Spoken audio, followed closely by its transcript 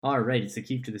All right, it's the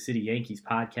Keep to the City Yankees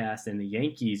podcast, and the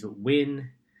Yankees win.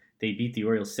 They beat the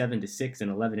Orioles 7-6 in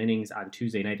 11 innings on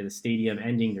Tuesday night at the stadium,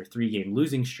 ending their three-game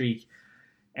losing streak,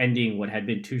 ending what had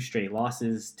been two straight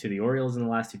losses to the Orioles in the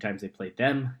last two times they played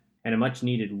them, and a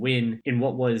much-needed win in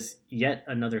what was yet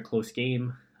another close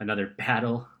game, another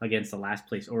battle against the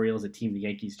last-place Orioles, a team the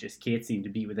Yankees just can't seem to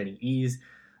beat with any ease,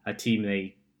 a team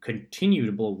they continue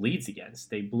to blow leads against.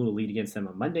 They blew a lead against them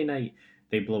on Monday night.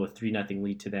 They blow a 3-0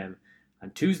 lead to them on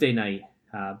Tuesday night,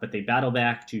 but they battle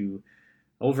back to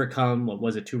overcome what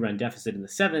was a two-run deficit in the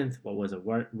 7th, what was a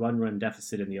one-run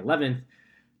deficit in the 11th,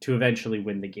 to eventually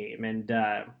win the game.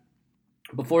 And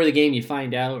before the game, you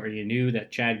find out, or you knew,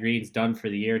 that Chad Green's done for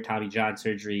the year, Tommy John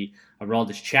surgery.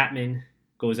 Aroldis Chapman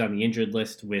goes on the injured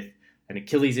list with an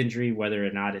Achilles injury, whether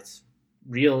or not it's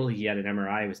real. He had an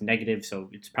MRI, it was negative, so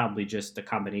it's probably just a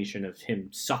combination of him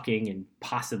sucking and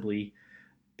possibly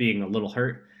being a little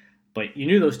hurt. But you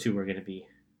knew those two were going to be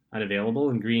unavailable,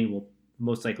 and Green will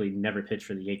most likely never pitch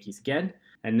for the Yankees again.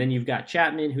 And then you've got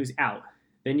Chapman, who's out.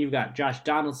 Then you've got Josh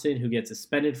Donaldson, who gets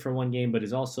suspended for one game, but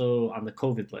is also on the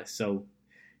COVID list. So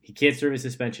he can't serve his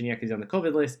suspension yet because he's on the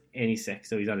COVID list, and he's sick,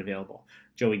 so he's unavailable.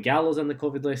 Joey Gallo's on the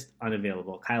COVID list,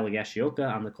 unavailable. Kyle Higashioka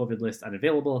on the COVID list,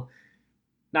 unavailable.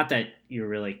 Not that you're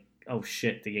really, oh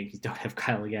shit, the Yankees don't have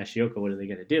Kyle Higashioka, what are they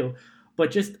going to do?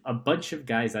 But just a bunch of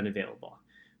guys unavailable.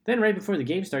 Then right before the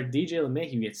game starts, DJ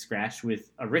LeMahieu gets scratched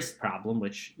with a wrist problem,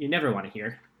 which you never want to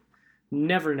hear.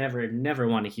 Never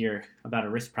want to hear about a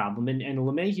wrist problem. And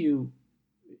LeMahieu,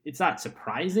 it's not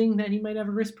surprising that he might have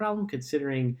a wrist problem,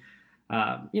 considering,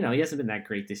 he hasn't been that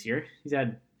great this year. He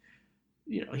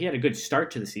had a good start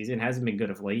to the season, hasn't been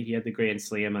good of late. He had the grand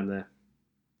slam on the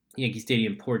Yankee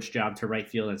Stadium porch job to right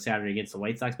field on Saturday against the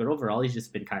White Sox, but overall he's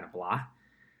just been kind of blah.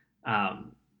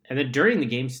 And then during the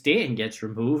game, Stanton gets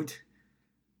removed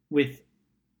with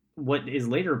what is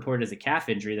later reported as a calf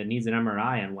injury that needs an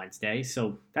MRI on Wednesday.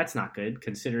 So that's not good,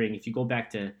 considering if you go back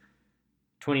to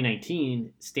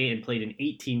 2019, Stanton played in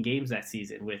 18 games that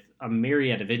season with a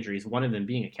myriad of injuries, one of them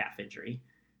being a calf injury.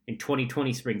 In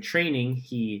 2020 spring training,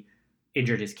 he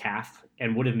injured his calf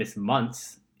and would have missed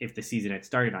months if the season had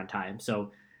started on time.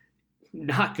 So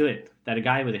not good that a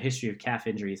guy with a history of calf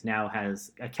injuries now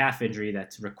has a calf injury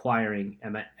that's requiring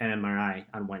an MRI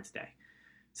on Wednesday.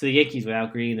 So the Yankees,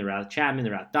 without Green, they're without Chapman,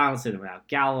 they're without Donaldson, they're without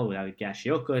Gallo, without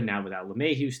Higashioka, now without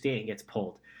LeMahieu, Stanton gets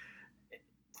pulled.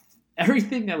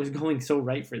 Everything that was going so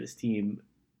right for this team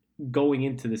going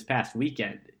into this past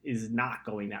weekend is not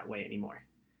going that way anymore.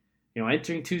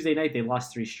 Entering Tuesday night, they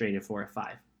lost 3 straight at 4 of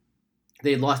 5.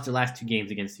 They had lost their last 2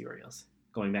 games against the Orioles,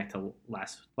 going back to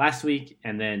last week,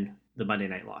 and then the Monday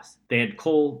night loss. They had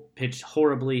Cole pitched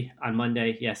horribly on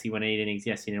Monday. Yes, he went 8 innings.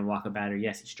 Yes, he didn't walk a batter.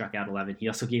 Yes, he struck out 11. He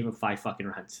also gave up 5 fucking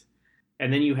runs.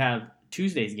 And then you have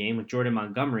Tuesday's game with Jordan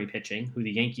Montgomery pitching, who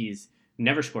the Yankees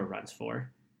never score runs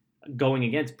for, going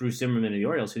against Bruce Zimmerman of the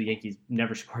Orioles, who the Yankees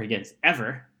never score against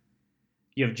ever.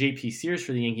 You have J.P. Sears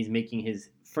for the Yankees making his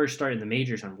first start in the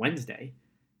majors on Wednesday.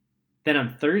 Then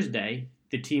on Thursday,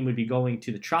 the team would be going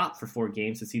to the Trop for 4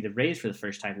 games to see the Rays for the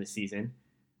first time this season,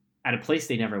 at a place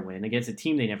they never win, against a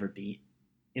team they never beat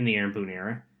in the Aaron Boone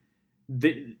era.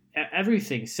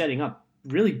 Everything's setting up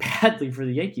really badly for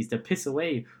the Yankees to piss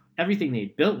away everything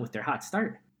they built with their hot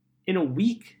start. In a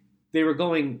week, they were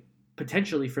going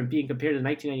potentially from being compared to the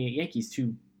 1998 Yankees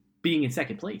to being in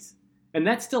second place. And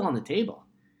that's still on the table.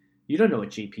 You don't know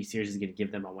what J.P. Sears is going to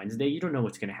give them on Wednesday. You don't know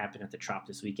what's going to happen at the Trop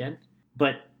this weekend.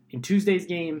 But in Tuesday's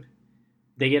game,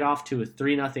 they get off to a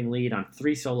 3-0 lead on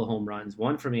 3 solo home runs,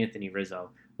 1 from Anthony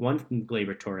Rizzo, 1 from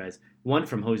Gleyber Torres, 1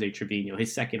 from Jose Trevino,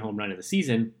 his second home run of the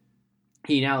season.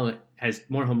 He now has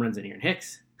more home runs than Aaron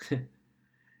Hicks. And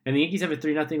the Yankees have a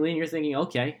 3-0 lead, and you're thinking,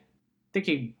 okay, they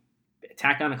can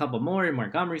tack on a couple more, and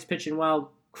Montgomery's pitching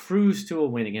well, cruise to a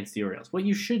win against the Orioles. What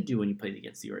you should do when you played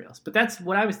against the Orioles. But that's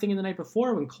what I was thinking the night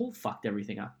before when Cole fucked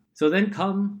everything up. So then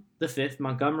come the 5th,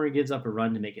 Montgomery gives up a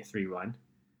run to make it 3-1.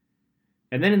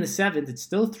 And then in the 7th, it's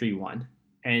still 3-1,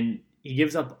 and he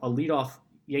gives up a leadoff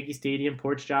Yankee Stadium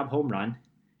porch job home run,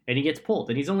 and he gets pulled.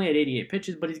 And he's only at 88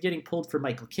 pitches, but he's getting pulled for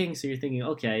Michael King, so you're thinking,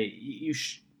 okay, you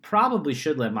probably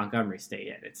should let Montgomery stay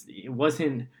in. It's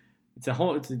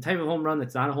a type of home run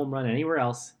that's not a home run anywhere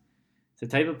else. It's a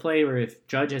type of play where if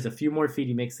Judge has a few more feet,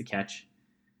 he makes the catch.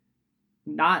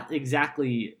 Not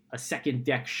exactly a second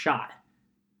deck shot,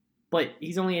 but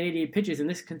he's only at 88 pitches, and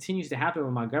this continues to happen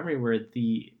with Montgomery where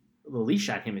the leash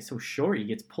on him is so short, he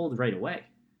gets pulled right away.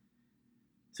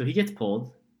 So he gets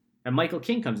pulled, and Michael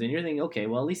King comes in. You're thinking, okay,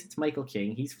 well, at least it's Michael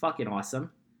King. He's fucking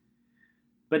awesome.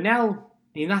 But now,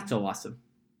 he's not so awesome.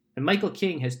 And Michael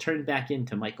King has turned back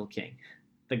into Michael King.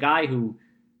 The guy who,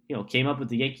 came up with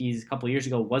the Yankees a couple years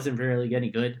ago, wasn't really any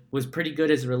good, was pretty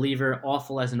good as a reliever,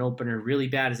 awful as an opener, really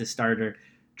bad as a starter,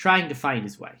 trying to find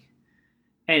his way.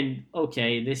 And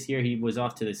okay, this year he was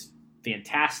off to this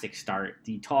fantastic start.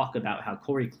 The talk about how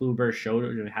Corey Kluber showed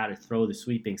him how to throw the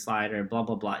sweeping slider, blah,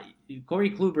 blah, blah.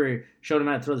 Corey Kluber showed him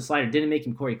how to throw the slider, didn't make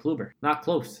him Corey Kluber. Not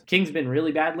close. King's been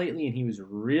really bad lately, and he was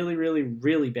really, really,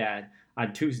 really bad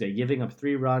on Tuesday, giving up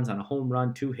 3 runs on a home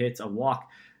run, 2 hits, a walk,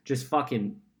 just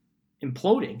fucking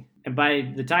imploding. And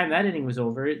by the time that inning was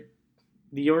over,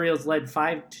 the Orioles led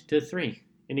 5-3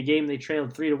 in a game they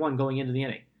trailed 3-1 going into the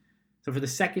inning. So for the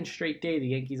second straight day, the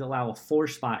Yankees allow a 4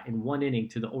 spot in 1 inning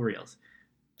to the Orioles.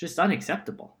 Just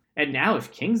unacceptable. And now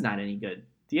if King's not any good,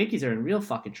 the Yankees are in real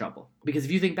fucking trouble. Because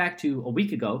if you think back to a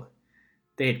week ago,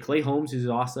 they had Clay Holmes, who's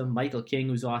awesome, Michael King,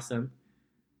 who's awesome,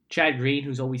 Chad Green,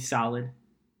 who's always solid,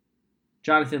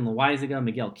 Jonathan Loaisiga,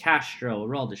 Miguel Castro,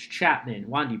 Aroldis Chapman,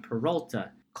 Wandy Peralta,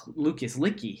 Lucas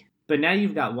Licky. But now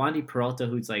you've got Wandy Peralta,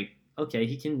 who's like, okay,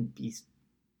 he can be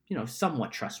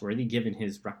somewhat trustworthy given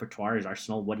his repertoire, his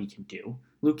arsenal, what he can do.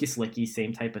 Lucas Licky,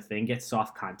 same type of thing, gets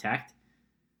soft contact.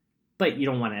 But you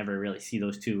don't want to ever really see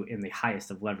those two in the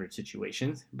highest of leverage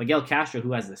situations. Miguel Castro,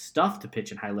 who has the stuff to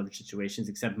pitch in high leverage situations,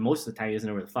 except most of the time he doesn't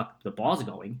know where the fuck the ball's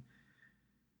going.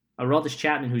 Aroldis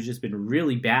Chapman, who's just been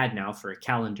really bad now for a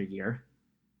calendar year.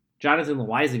 Jonathan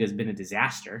Loaisiga has been a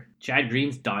disaster. Chad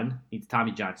Green's done, needs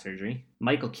Tommy John surgery.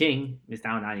 Michael King is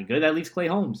now not any good. That leaves Clay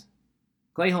Holmes.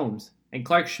 And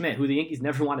Clark Schmidt, who the Yankees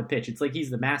never want to pitch. It's like he's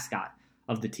the mascot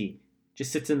of the team.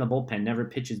 Just sits in the bullpen, never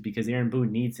pitches because Aaron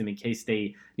Boone needs him in case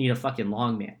they need a fucking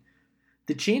long man.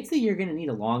 The chance that you're going to need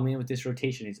a long man with this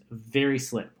rotation is very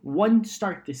slim. 1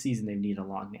 start this season, they need a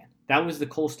long man. That was the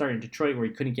Cole start in Detroit where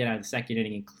he couldn't get out of the second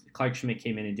inning and Clark Schmidt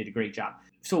came in and did a great job.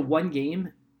 So 1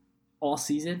 game all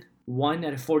season, 1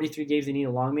 out of 43 games they need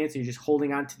a long man, so you're just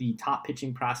holding on to the top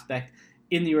pitching prospect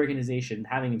in the organization,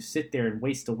 having him sit there and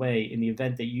waste away in the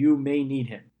event that you may need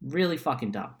him. Really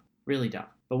fucking dumb. Really dumb.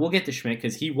 But we'll get to Schmidt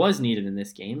because he was needed in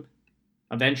this game.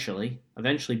 Eventually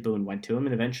Boone went to him,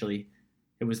 and eventually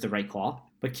it was the right call.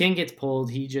 But King gets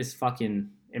pulled. He just fucking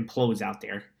implodes out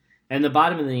there. And the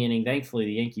bottom of the inning, thankfully,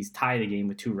 the Yankees tie the game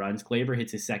with 2 runs. Gleyber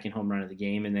hits his second home run of the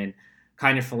game, and then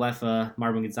Kiner Falefa,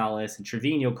 Marwin Gonzalez, and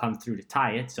Trevino come through to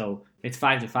tie it. So it's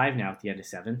 5-5 now at the end of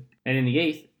 7. And in the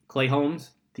 8th, Clay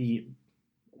Holmes, the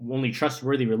only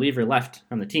trustworthy reliever left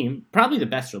on the team, probably the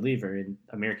best reliever in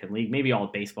American League, maybe all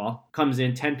of baseball, comes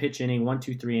in, 10-pitch inning,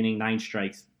 1-2-3 inning, 9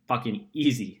 strikes, fucking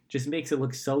easy. Just makes it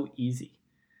look so easy.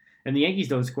 And the Yankees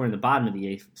don't score in the bottom of the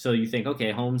 8th, so you think,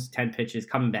 okay, Holmes, 10 pitches,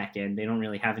 coming back in. They don't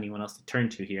really have anyone else to turn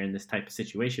to here in this type of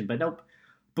situation, but nope.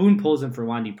 Boone pulls him for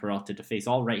Wandy Peralta to face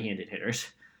all right-handed hitters,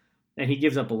 and he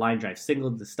gives up a line drive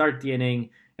single to start the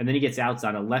inning, and then he gets outs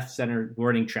on a left center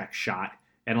warning track shot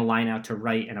and a line out to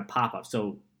right and a pop-up.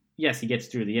 So yes, he gets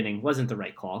through the inning. Wasn't the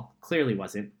right call. Clearly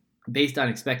wasn't. Based on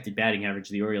expected batting average,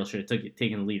 the Orioles should have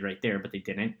taken the lead right there, but they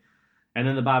didn't. And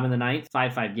then the bottom of the 9th,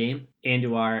 5-5 game.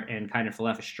 Andujar and Kiner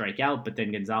Falefa strike out, but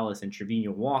then Gonzalez and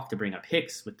Trevino walk to bring up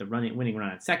Hicks with the winning run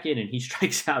on second, and he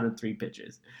strikes out in 3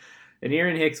 pitches. And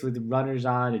Aaron Hicks with runners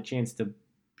on, a chance to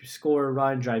score a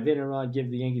run, drive in a run,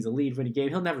 give the Yankees a lead, win a game.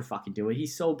 He'll never fucking do it.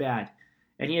 He's so bad.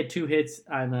 And he had 2 hits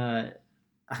on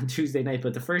Tuesday night,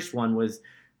 but the first one was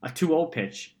a 2-0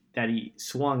 pitch that he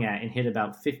swung at and hit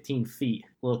about 15 feet.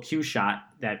 A little cue shot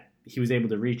that he was able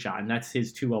to reach on. That's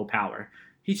his 2-0 power.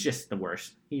 He's just the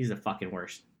worst. He's the fucking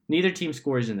worst. Neither team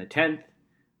scores in the 10th,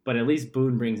 but at least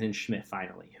Boone brings in Schmidt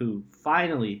finally, who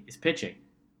finally is pitching.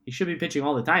 He should be pitching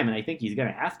all the time, and I think he's going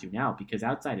to have to now because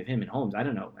outside of him and Holmes, I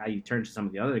don't know how you turn to some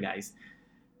of the other guys.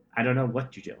 I don't know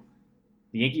what to do.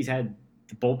 The Yankees had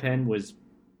the bullpen was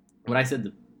what I said,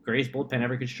 the greatest bullpen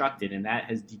ever constructed, and that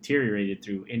has deteriorated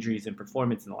through injuries and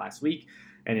performance in the last week,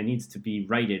 and it needs to be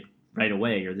righted right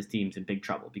away or this team's in big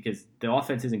trouble because the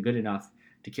offense isn't good enough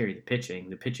to carry the pitching.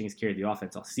 The pitching has carried the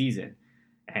offense all season,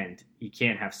 and you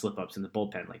can't have slip-ups in the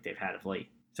bullpen like they've had of late.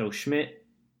 So Schmidt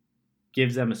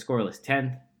gives them a scoreless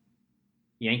 10th.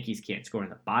 Yankees can't score in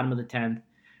the bottom of the 10th.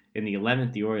 In the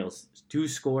 11th, the Orioles do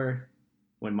score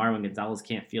when Marwin Gonzalez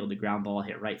can't field the ground ball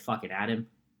hit right fucking at him.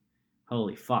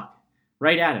 Holy fuck.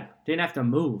 Right at him. Didn't have to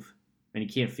move, and he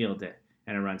can't field it,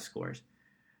 and a run scores.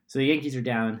 So the Yankees are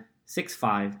down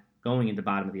 6-5 going into the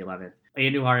bottom of the 11th.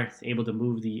 Andujar is able to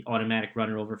move the automatic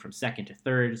runner over from second to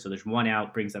third, so there's 1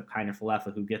 out, brings up Kiner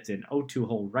Falefa, who gets an 0-2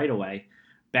 hole right away,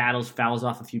 battles, fouls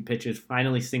off a few pitches,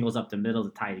 finally singles up the middle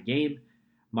to tie the game.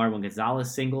 Marwin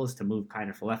Gonzalez singles to move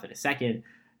Kiner Falefa to second,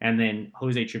 and then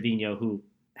Jose Trevino, who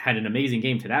had an amazing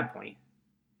game to that point.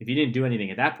 If he didn't do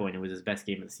anything at that point, it was his best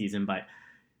game of the season, but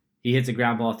he hits a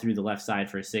ground ball through the left side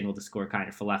for a single to score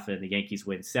Kiner Falefa, and the Yankees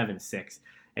win 7-6.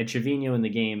 And Trevino in the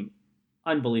game,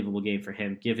 unbelievable game for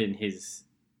him, given his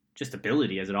just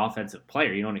ability as an offensive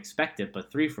player. You don't expect it,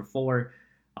 but 3 for 4,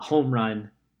 a home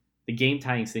run, the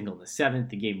game-tying single in the 7th,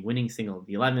 the game-winning single in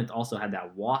the 11th. Also had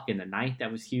that walk in the 9th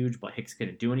that was huge, but Hicks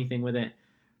couldn't do anything with it.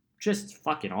 Just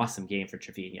fucking awesome game for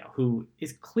Trevino, who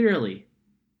is clearly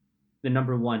the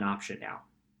number one option now.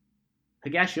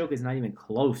 Higashioka is not even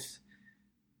close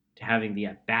to having the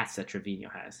at-bats that Trevino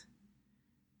has.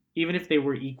 Even if they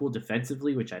were equal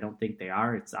defensively, which I don't think they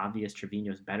are, it's obvious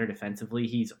Trevino's better defensively.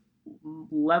 He's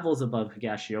levels above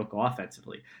Higashioka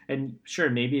offensively. And sure,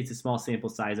 maybe it's a small sample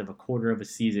size of a quarter of a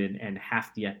season and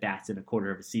half the at-bats in a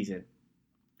quarter of a season,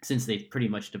 since they've pretty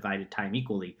much divided time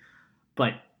equally.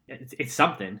 But it's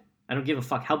something. I don't give a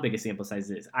fuck how big a sample size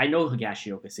it is. I know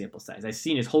Higashioka's sample size. I've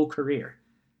seen his whole career.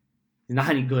 He's not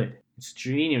any good.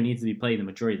 Trevino needs to be playing the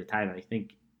majority of the time, and I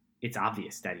think it's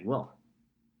obvious that he will.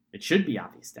 It should be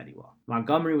obvious that he will.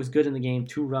 Montgomery was good in the game,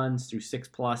 2 runs through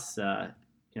 6+.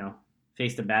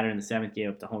 Faced a batter in the 7th, gave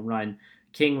up the home run.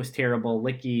 King was terrible.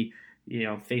 Licky,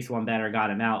 faced one batter, got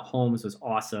him out. Holmes was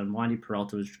awesome. Wandy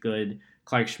Peralta was good.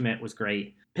 Clark Schmidt was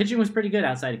great. Pitching was pretty good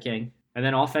outside of King. And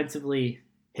then offensively,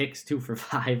 Hicks 2 for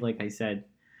 5, like I said.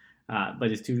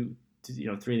 But his 3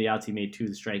 of the outs he made, 2 of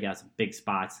the strikeouts, big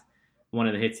spots. One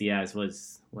of the hits he has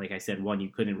was, like I said, one you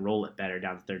couldn't roll it better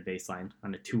down the third baseline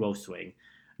on a 2-0 swing.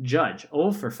 Judge,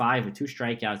 0 for 5 with 2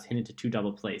 strikeouts, hit into 2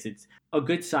 double plays. It's a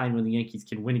good sign when the Yankees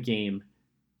can win a game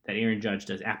that Aaron Judge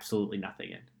does absolutely nothing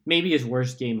in. Maybe his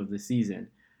worst game of the season,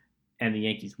 and the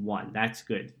Yankees won. That's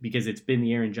good, because it's been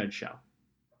the Aaron Judge show.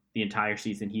 The entire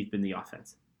season, he's been the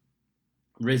offense.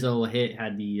 Rizzo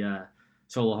had the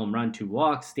solo home run, 2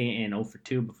 walks. Stanton 0 for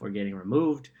 2 before getting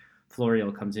removed.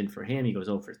 Florio comes in for him. He goes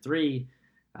 0 for 3.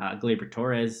 Gleyber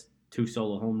Torres, 2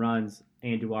 solo home runs.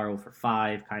 Andujar 0 for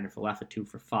 5. Kiner Falefa 2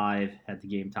 for 5. Had the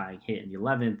game-tying hit in the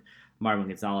 11th. Marwin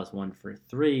Gonzalez 1 for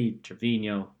 3.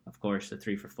 Trevino, of course, the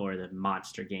 3 for 4. The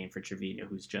monster game for Trevino,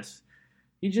 he's just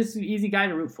an easy guy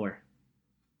to root for.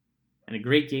 And a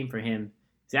great game for him.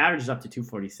 His average is up to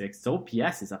 246. His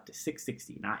OPS is up to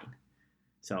 669.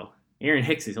 So Aaron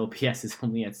Hicks' OPS is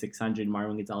only at 600.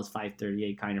 Marwin Gonzalez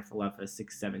 538. Kiner Falefa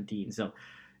 617. So,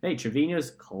 hey, Trevino's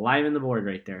climbing the board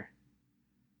right there.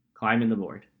 Climbing the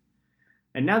board.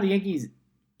 And now the Yankees,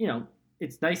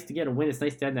 it's nice to get a win. It's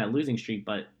nice to end that losing streak,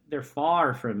 but they're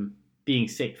far from being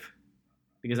safe.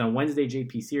 Because on Wednesday,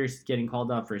 JP Sears is getting called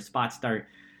up for a spot start.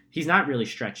 He's not really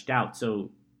stretched out,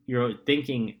 so you're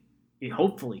thinking he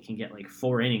hopefully can get like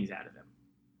 4 innings out of him.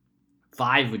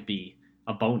 5 would be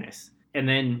a bonus. And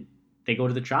then they go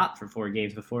to the Trop for 4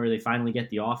 games before they finally get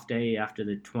the off day after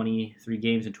the 23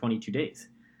 games in 22 days.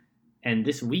 And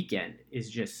this weekend is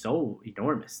just so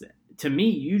enormous. To me,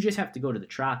 you just have to go to the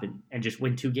Trop and just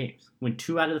win 2 games. Win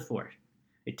 2 out of the 4.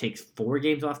 It takes 4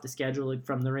 games off the schedule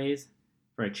from the Rays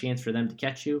for a chance for them to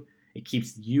catch you. It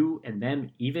keeps you and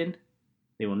them even.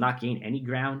 They will not gain any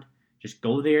ground. Just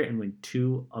go there and win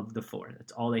 2 of the 4.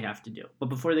 That's all they have to do. But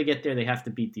before they get there, they have to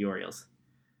beat the Orioles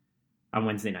on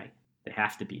Wednesday night. They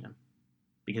have to beat them.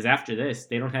 Because after this,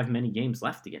 they don't have many games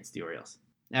left against the Orioles.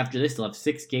 After this, they'll have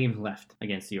 6 games left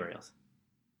against the Orioles.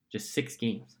 Just 6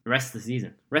 games. The rest of the season.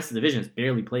 The rest of the division has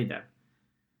barely played them.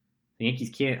 The Yankees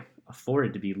can't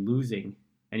afford to be losing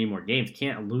any more games.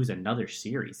 Can't lose another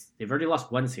series. They've already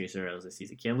lost 1 series to the Orioles this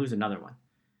season. Can't lose another one.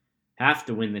 Have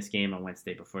to win this game on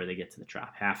Wednesday before they get to the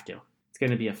Trop. Have to. It's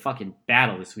going to be a fucking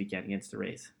battle this weekend against the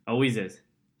Rays. Always is.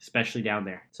 Especially down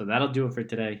there. So that'll do it for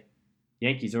today.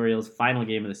 Yankees-Orioles, final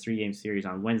game of this 3-game series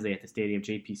on Wednesday at the stadium.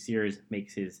 JP Sears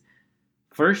makes his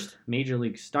first Major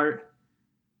League start.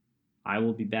 I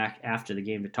will be back after the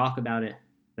game to talk about it.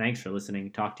 Thanks for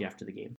listening. Talk to you after the game.